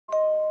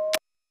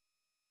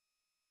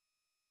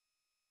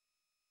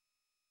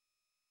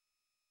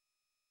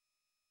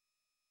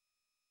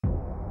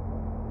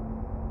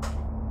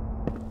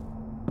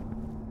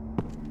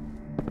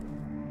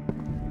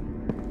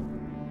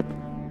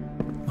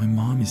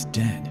mom is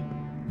dead,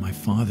 my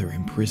father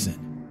in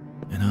prison,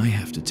 and I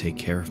have to take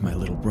care of my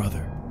little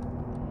brother.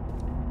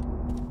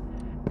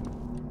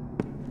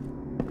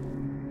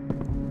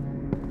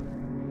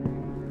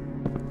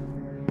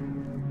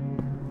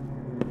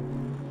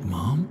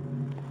 Mom?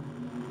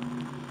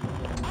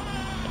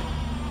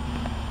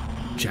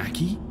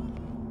 Jackie?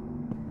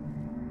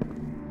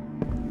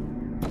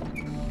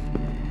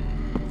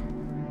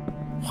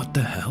 What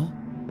the hell?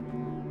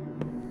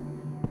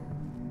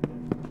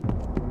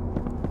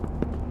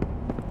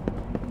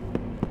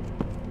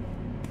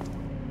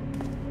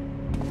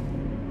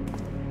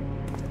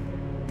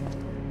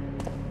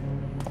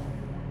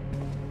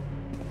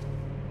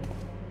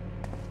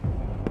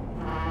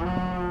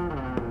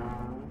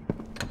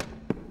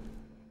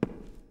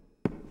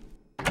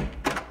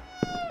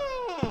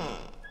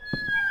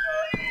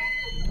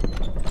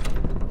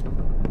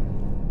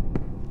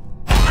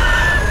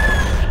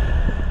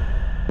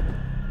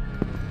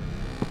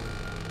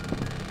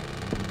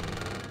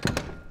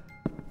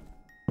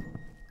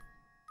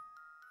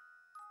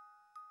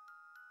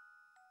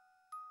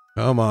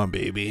 Come on,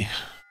 baby.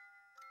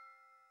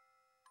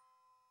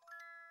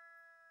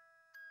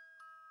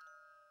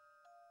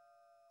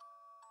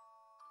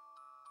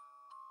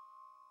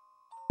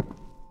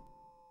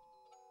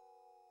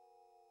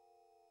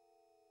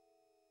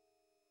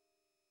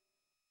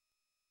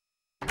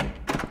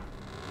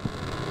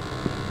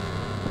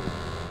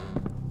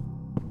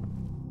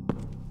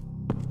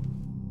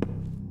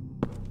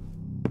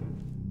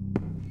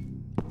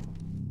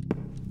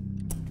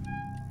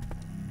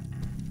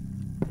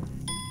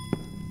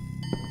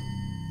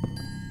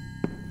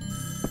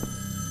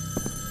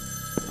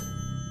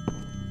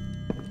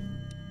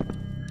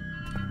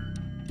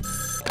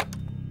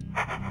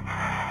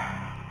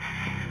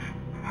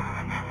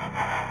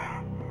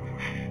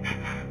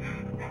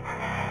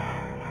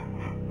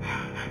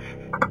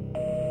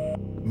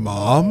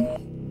 Mom?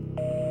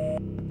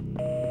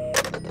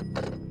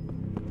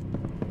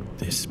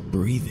 This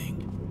breathing.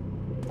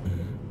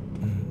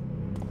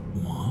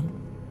 Mom?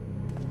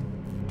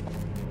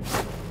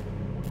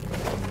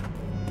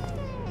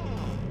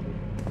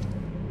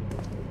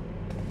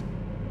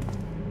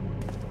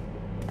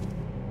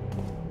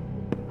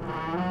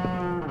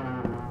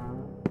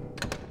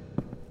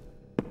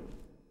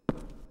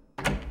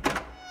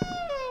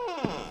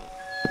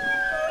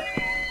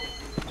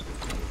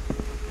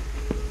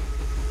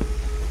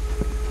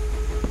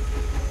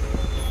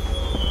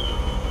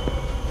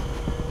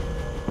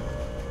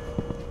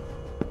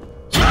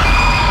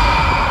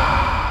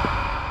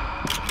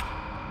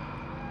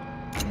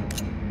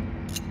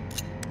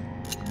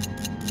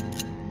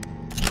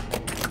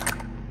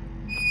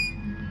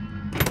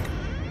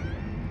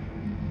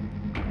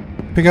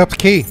 Pick up the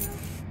key.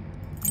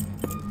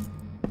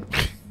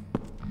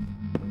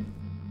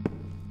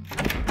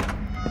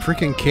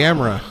 Freaking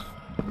camera.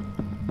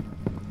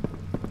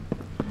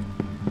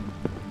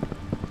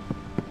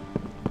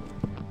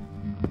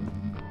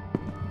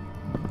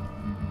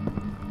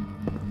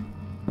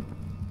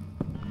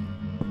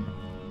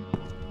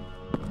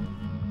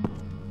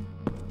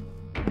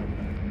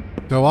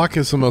 The lock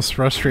is the most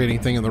frustrating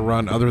thing in the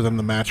run other than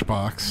the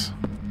matchbox.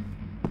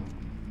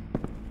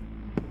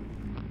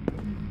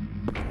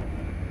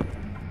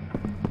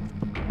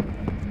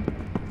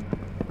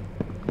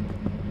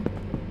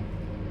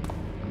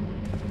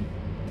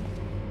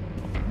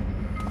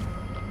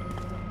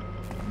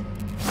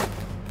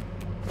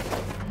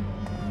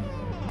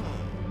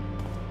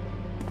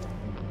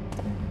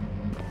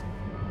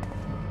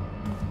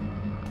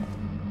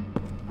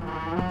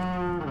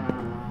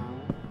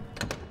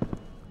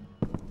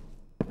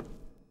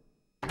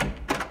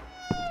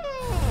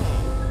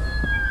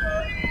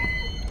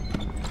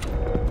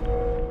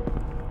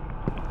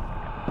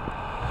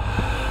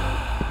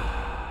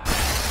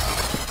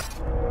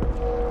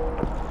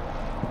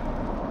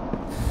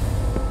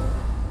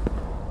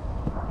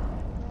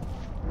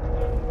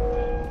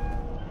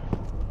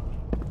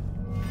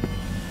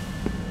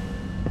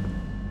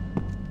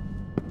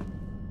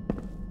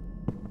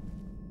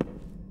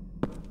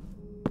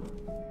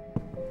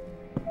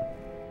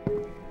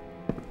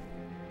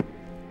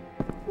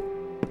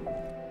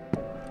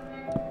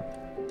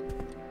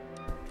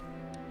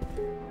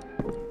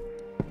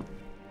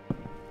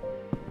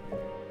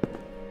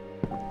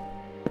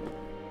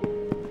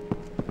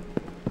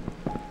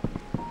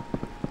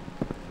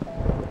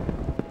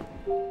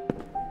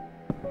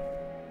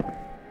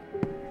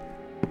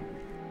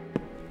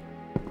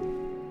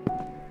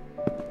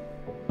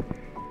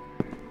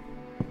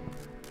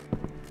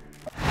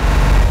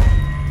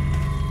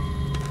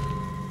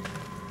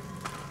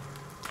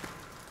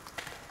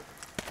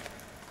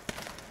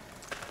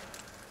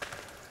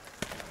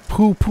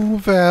 Poo Poo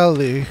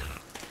Valley.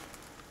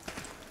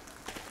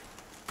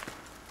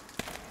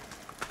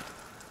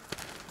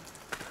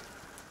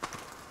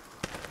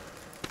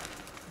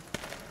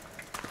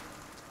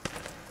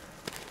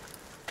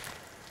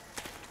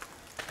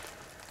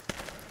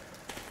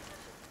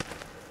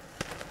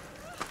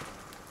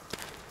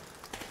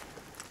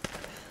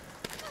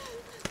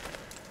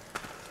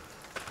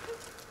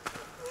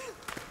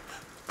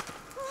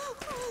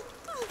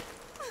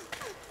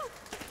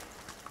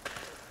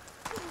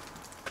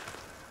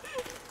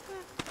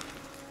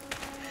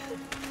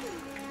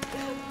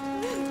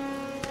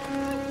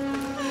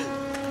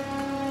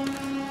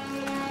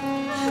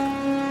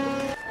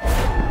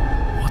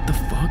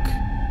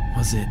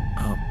 Was it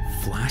a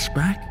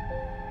flashback?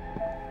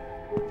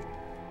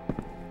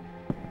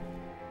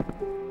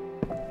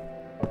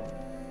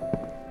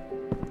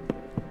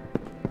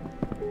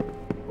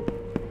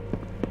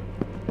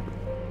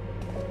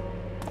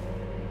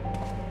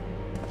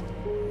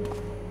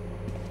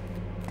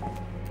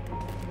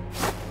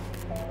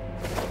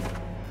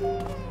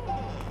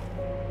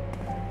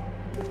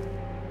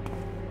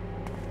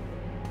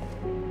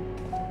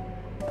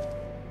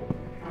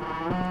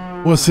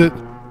 Was it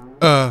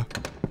a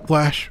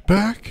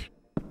flashback?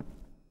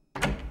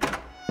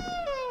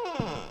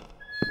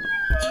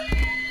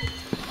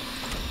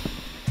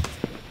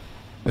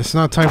 It's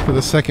not time for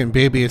the second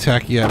baby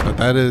attack yet, but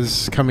that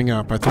is coming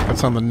up. I think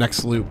that's on the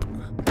next loop.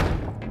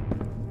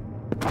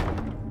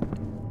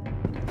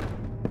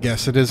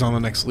 Yes, it is on the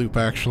next loop,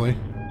 actually.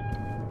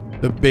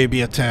 The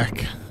baby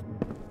attack.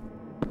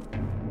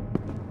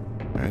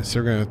 Alright,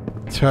 so we're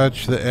gonna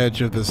touch the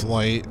edge of this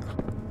light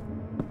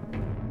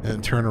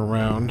and turn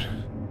around.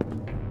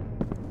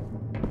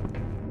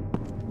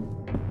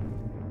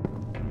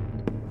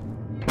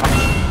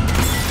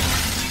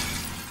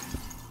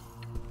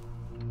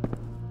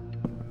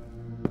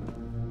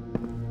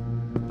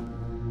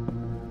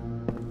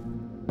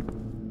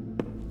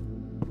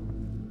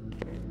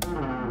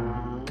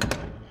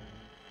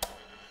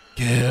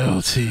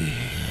 Guilty.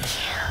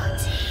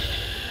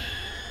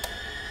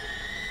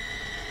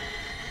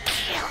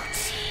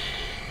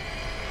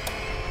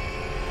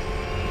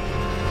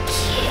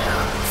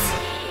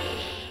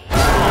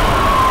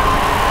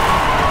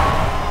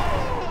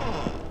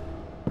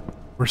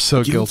 We're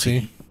so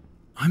guilty.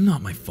 I'm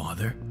not my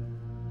father.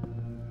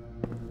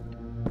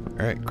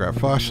 Alright, grab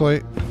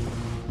flashlight.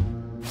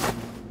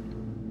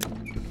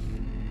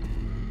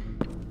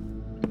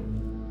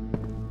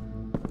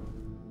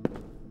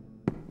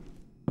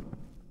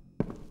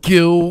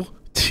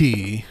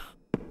 Guilty.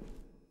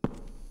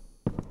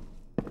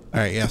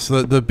 Alright, yeah,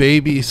 so the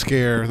baby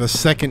scare, the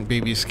second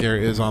baby scare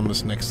is on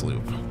this next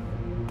loop.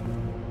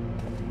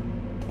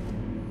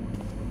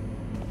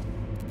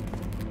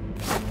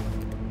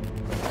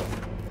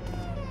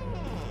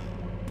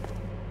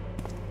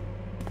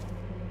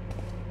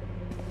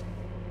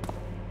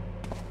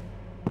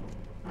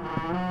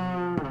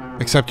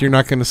 Except you're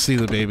not going to see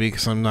the baby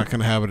because I'm not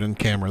going to have it in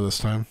camera this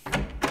time.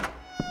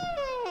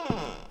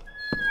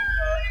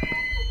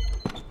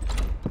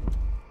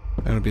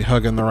 I'm going to be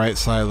hugging the right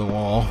side of the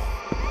wall.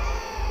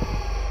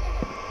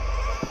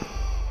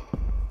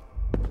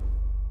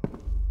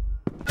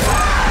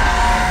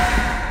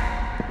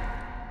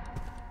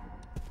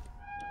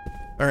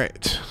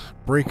 Alright.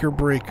 Breaker.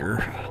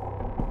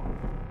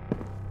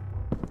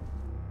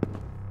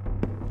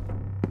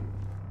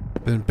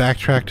 Then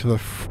backtrack to the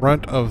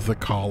front of the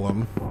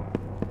column.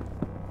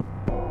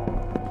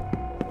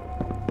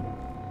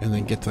 And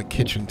then get to the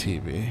kitchen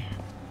TV.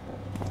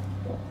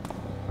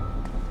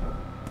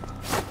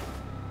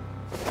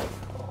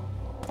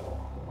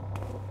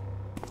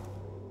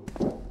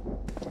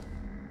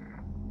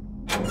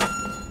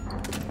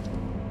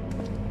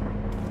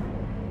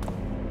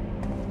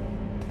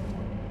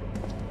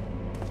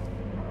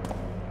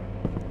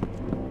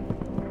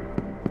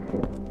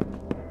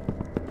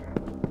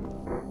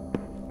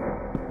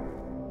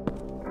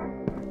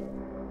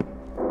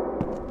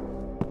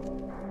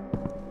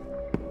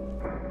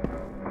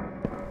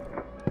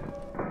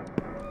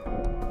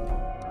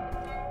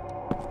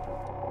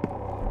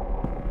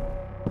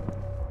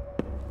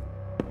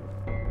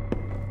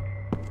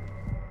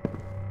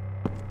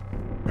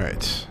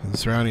 Alright, and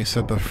Zrowny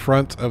said the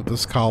front of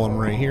this column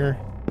right here.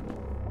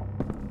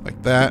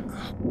 Like that.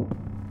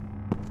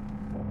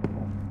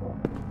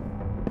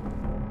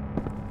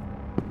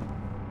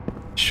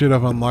 Should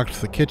have unlocked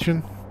the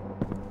kitchen.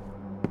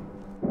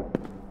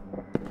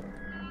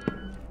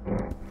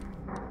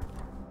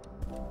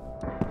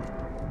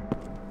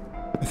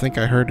 I think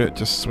I heard it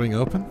just swing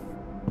open.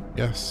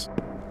 Yes.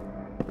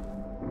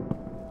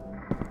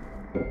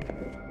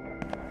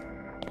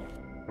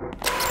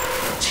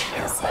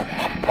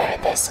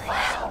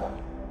 Well.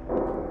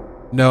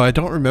 No, I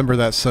don't remember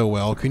that so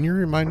well. Can you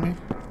remind me?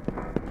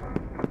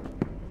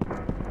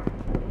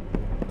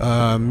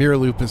 Mirror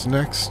loop is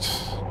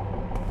next.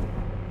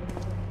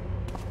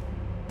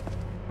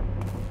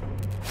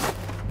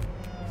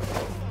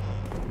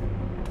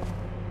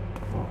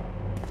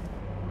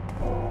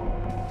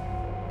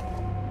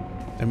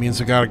 That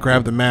means I gotta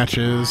grab the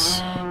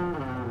matches.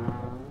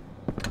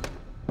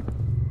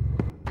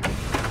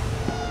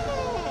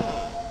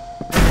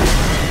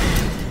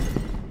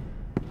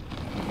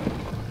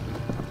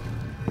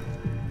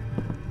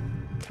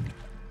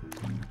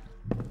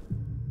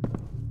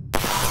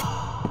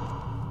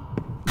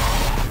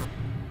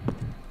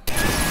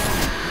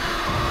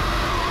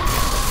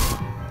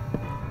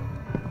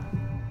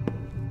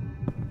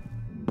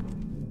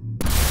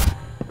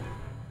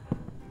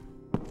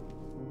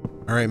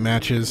 Alright,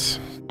 matches.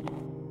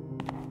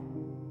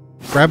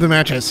 Grab the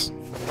matches.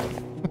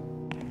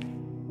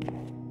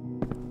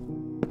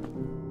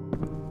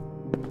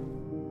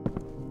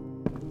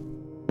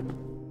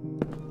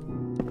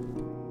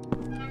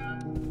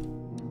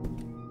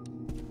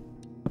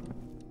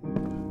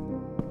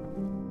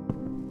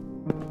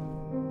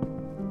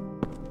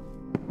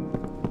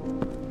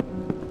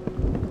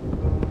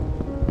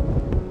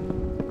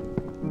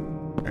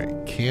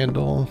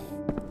 candle.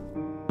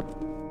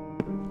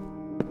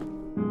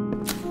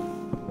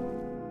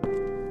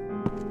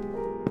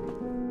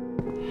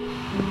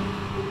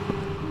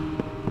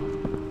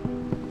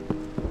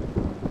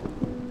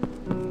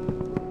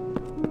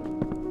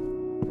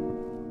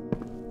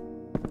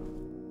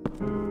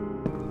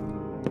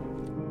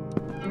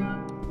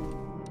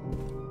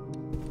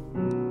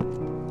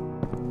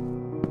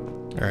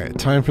 Alright,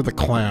 time for the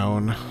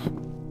clown.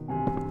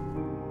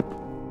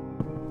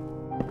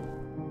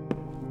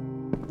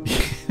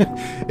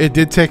 It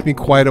did take me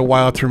quite a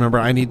while to remember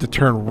I need to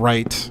turn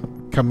right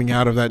coming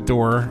out of that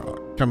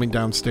door, coming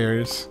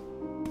downstairs.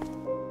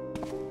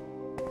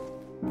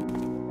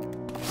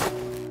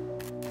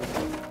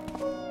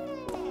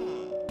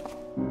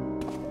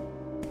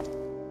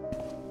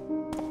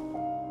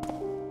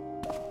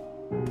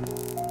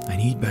 I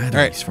need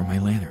batteries for my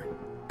lantern.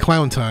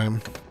 Clown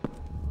time.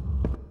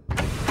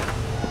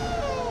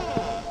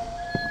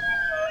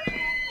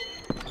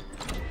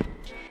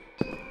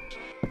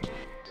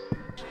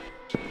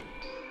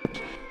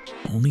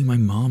 Only my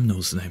mom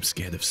knows that I'm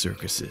scared of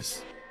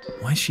circuses.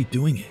 Why is she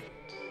doing it?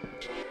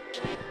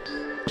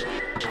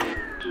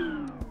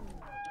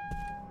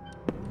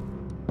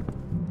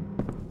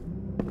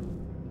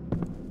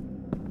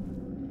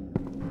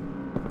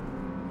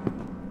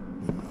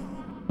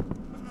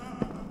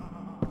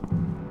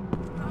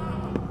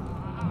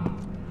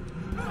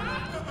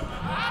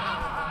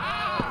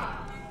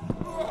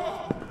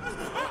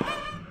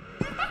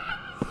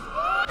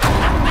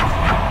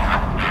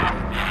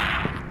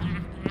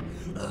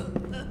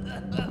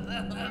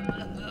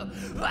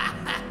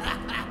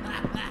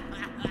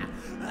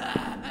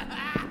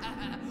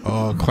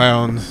 Oh,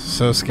 clown,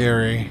 so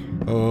scary.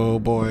 Oh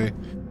boy.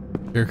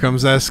 Here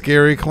comes that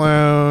scary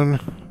clown.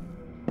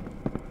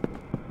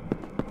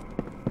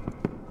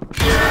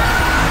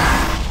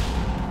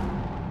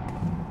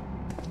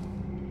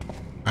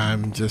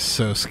 I'm just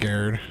so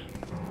scared.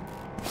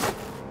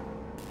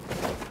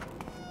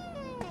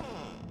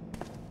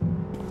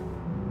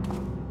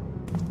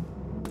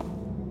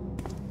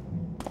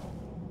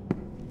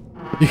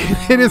 You can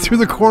hit it through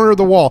the corner of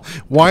the wall.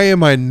 Why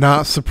am I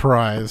not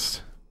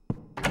surprised?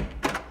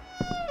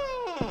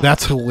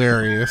 That's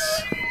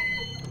hilarious.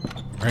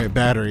 Alright,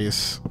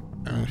 batteries.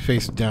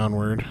 Face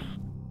downward.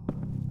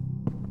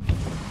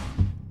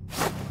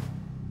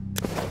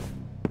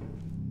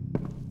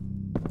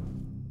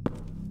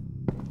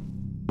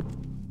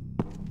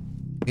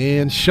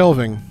 And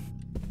shelving.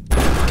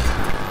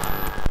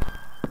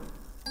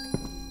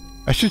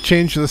 I should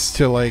change this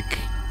to like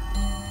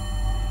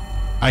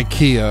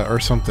IKEA or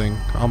something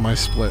on my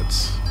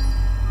splits.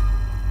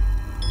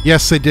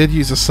 Yes, they did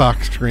use a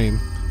sock screen.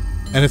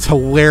 And it's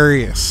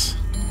hilarious.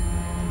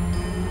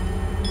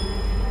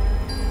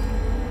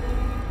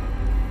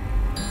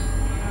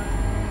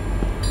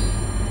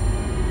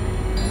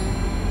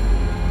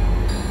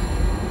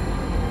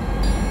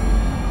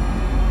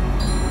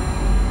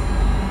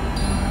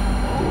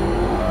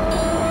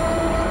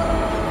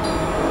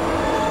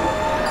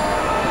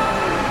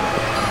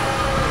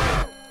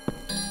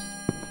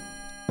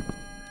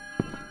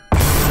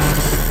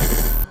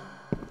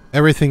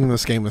 Everything in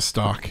this game is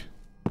stock.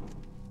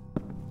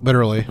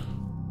 Literally.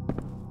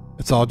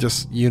 It's all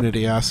just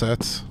Unity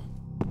assets.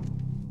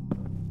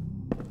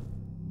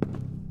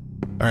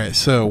 Alright,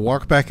 so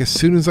walk back as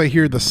soon as I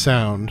hear the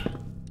sound.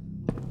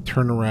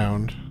 Turn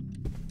around.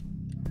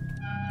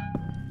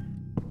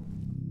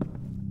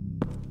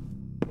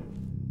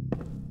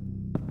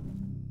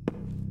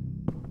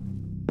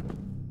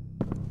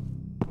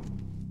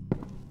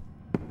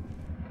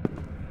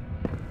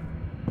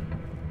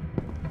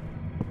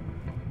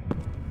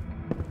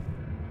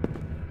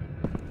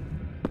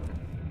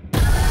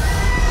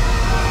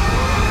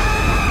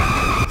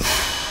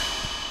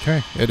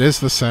 Okay, it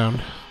is the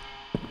sound.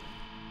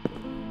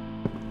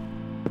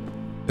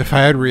 If I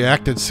had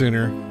reacted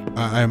sooner,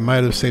 I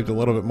might have saved a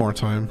little bit more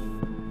time.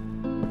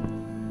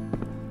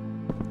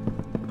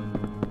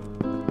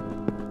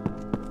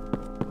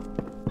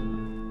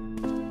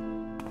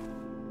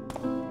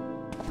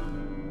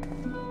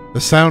 The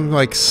sound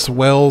like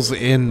swells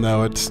in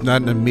though, it's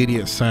not an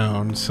immediate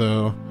sound,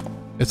 so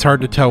it's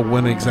hard to tell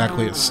when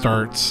exactly it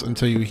starts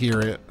until you hear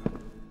it.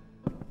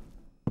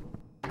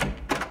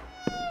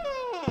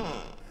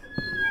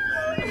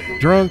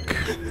 Drunk.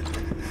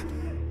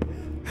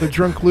 The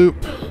drunk loop.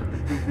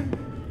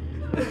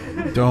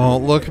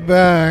 Don't look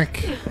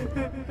back.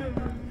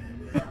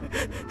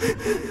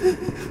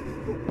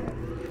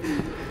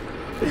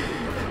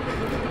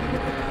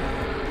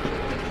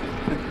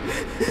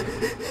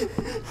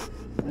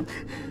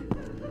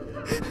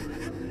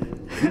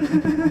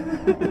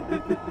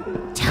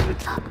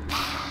 Don't look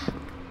back.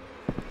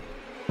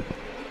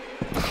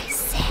 I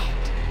said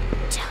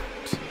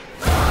don't.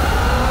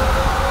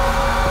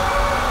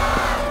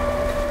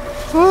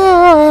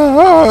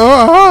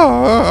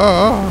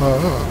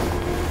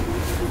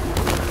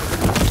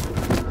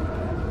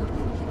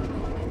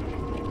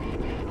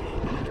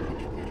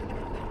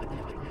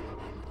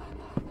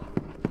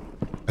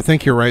 I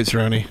think you're right,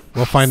 Zrowny.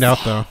 We'll find out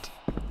though.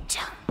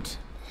 Don't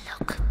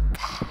look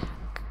back.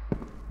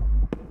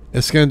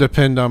 It's going to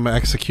depend on my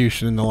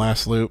execution in the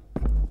last loop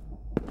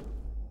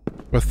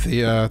with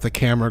the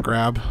camera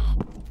grab.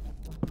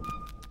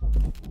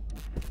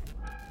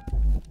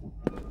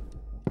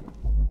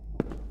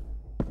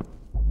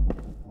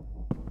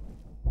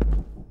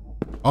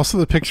 Also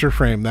the picture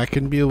frame, that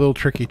can be a little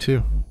tricky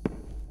too.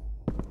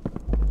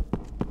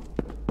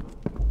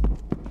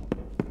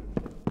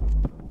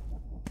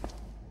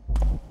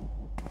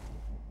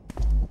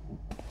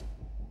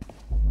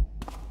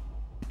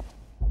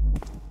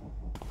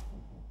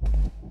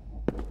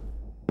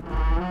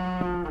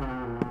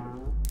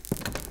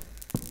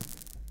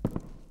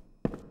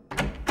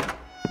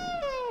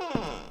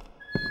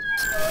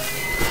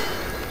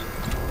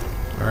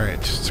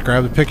 Alright, just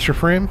grab the picture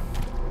frame.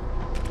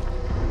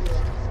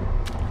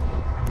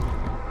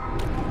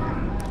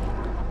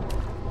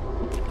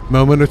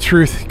 Moment of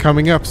truth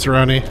coming up,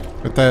 zrowny,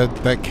 with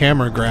that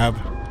camera grab.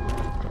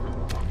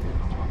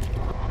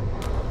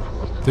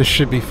 This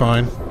should be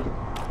fine.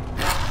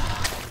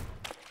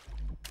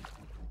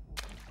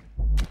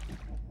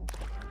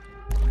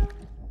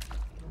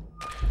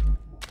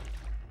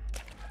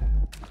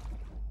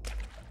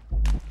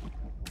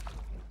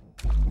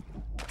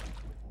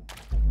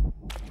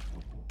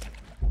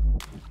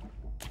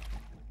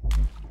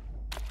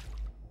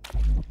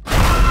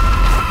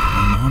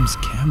 My mom's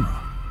camera.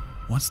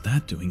 What's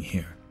that doing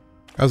here?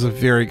 That was a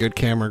very good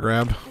camera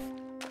grab.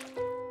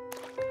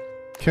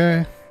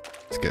 Okay,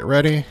 let's get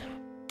ready.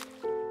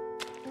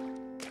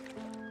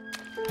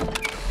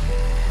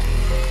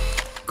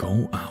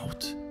 Go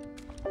out.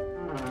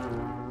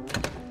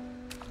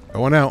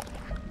 Going out.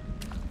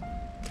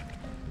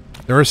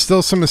 There are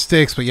still some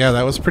mistakes, but yeah,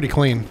 that was pretty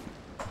clean.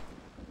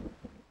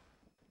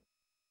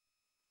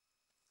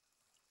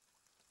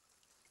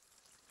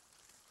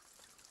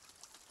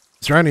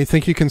 zrowny,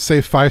 think you can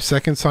save 5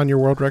 seconds on your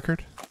world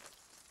record?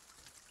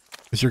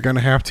 Because you're going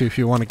to have to if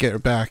you want to get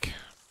it back.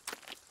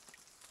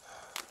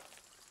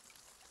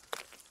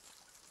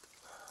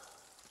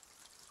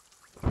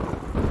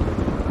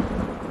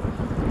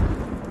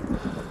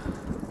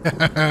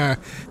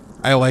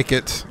 I like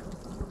it.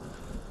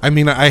 I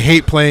mean, I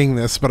hate playing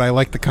this, but I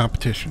like the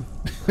competition.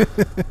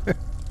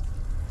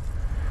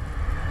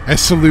 I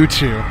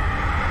salute you.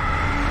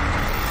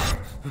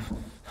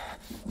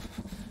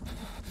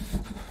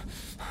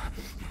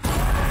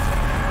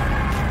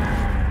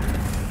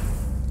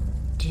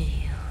 Do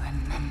you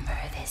remember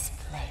this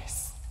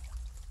place?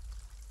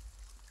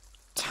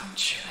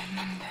 Don't you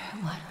remember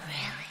what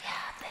really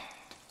happened?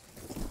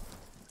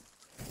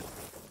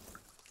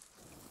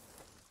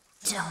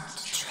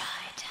 Don't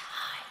try to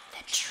hide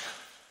the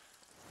truth.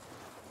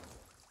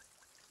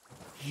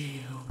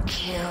 You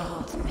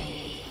killed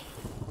me.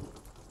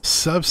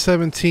 Sub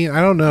 17,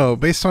 I don't know.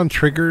 Based on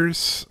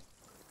triggers,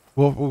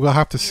 we'll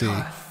have to see. Your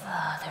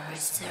father is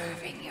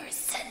serving your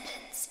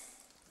sentence.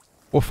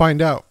 We'll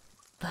find out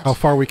how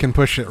far we can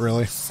push it,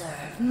 really.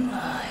 Serve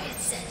my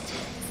sentence.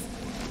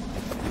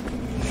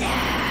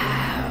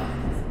 Now.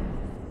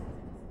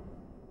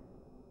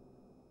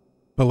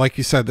 But like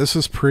you said, this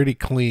is pretty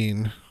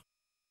clean.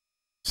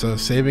 So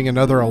saving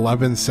another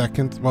 11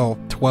 seconds, well,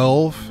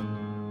 12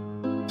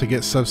 to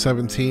get sub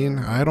 17,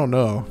 I don't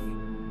know.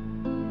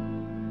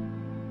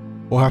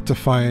 We'll have to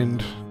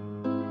find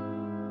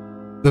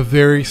the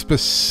very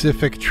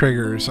specific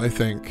triggers, I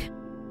think,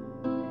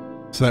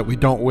 so that we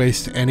don't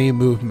waste any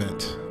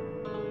movement.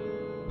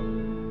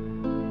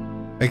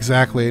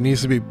 Exactly, it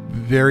needs to be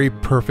very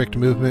perfect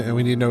movement, and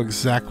we need to know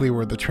exactly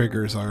where the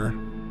triggers are.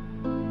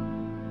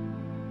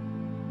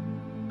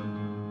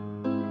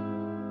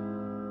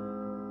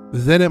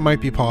 Then it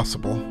might be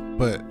possible,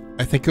 but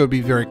I think it would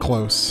be very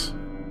close.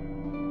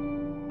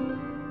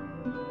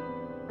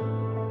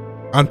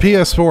 On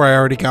PS4, I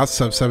already got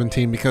sub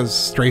 17 because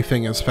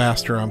strafing is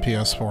faster on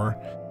PS4.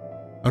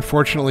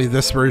 Unfortunately,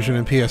 this version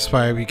in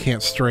PS5, you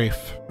can't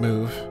strafe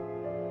move.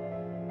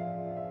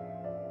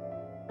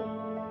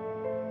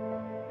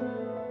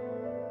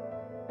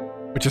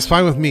 Which is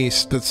fine with me,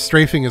 that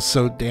strafing is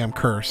so damn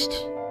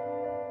cursed.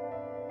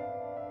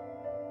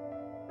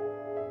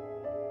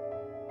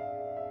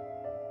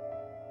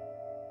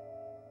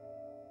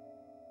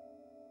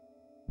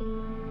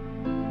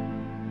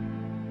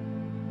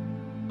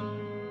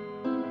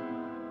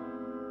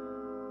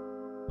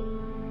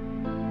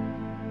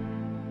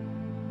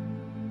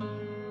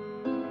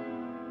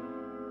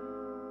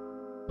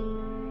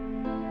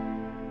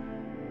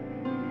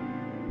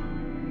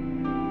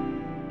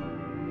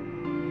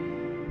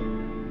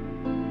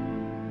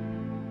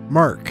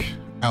 Mark,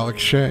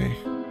 Alex Shea.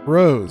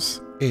 Rose,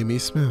 Amy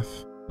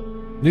Smith.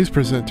 News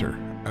presenter,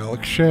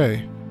 Alex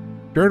Shea.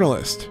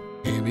 Journalist,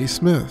 Amy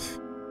Smith.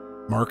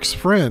 Mark's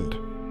friend,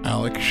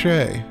 Alex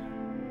Shea.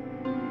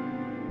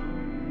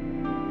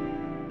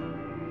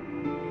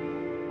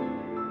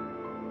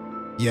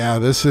 Yeah,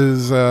 this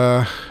is,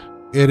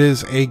 it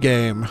is a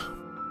game.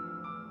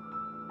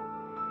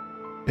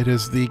 It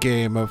is the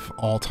game of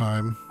all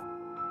time.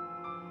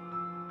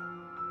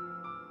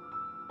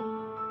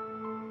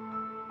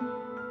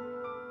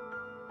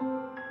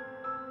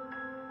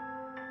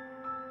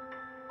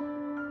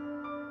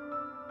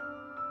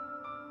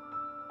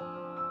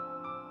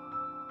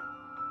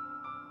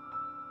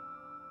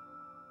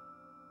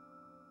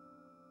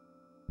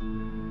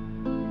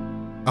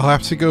 I'll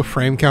have to go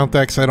frame count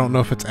that because I don't know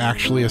if it's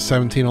actually a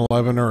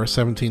 1711 or a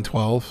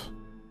 1712.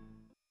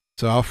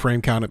 So I'll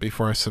frame count it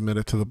before I submit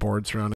it to the boards running.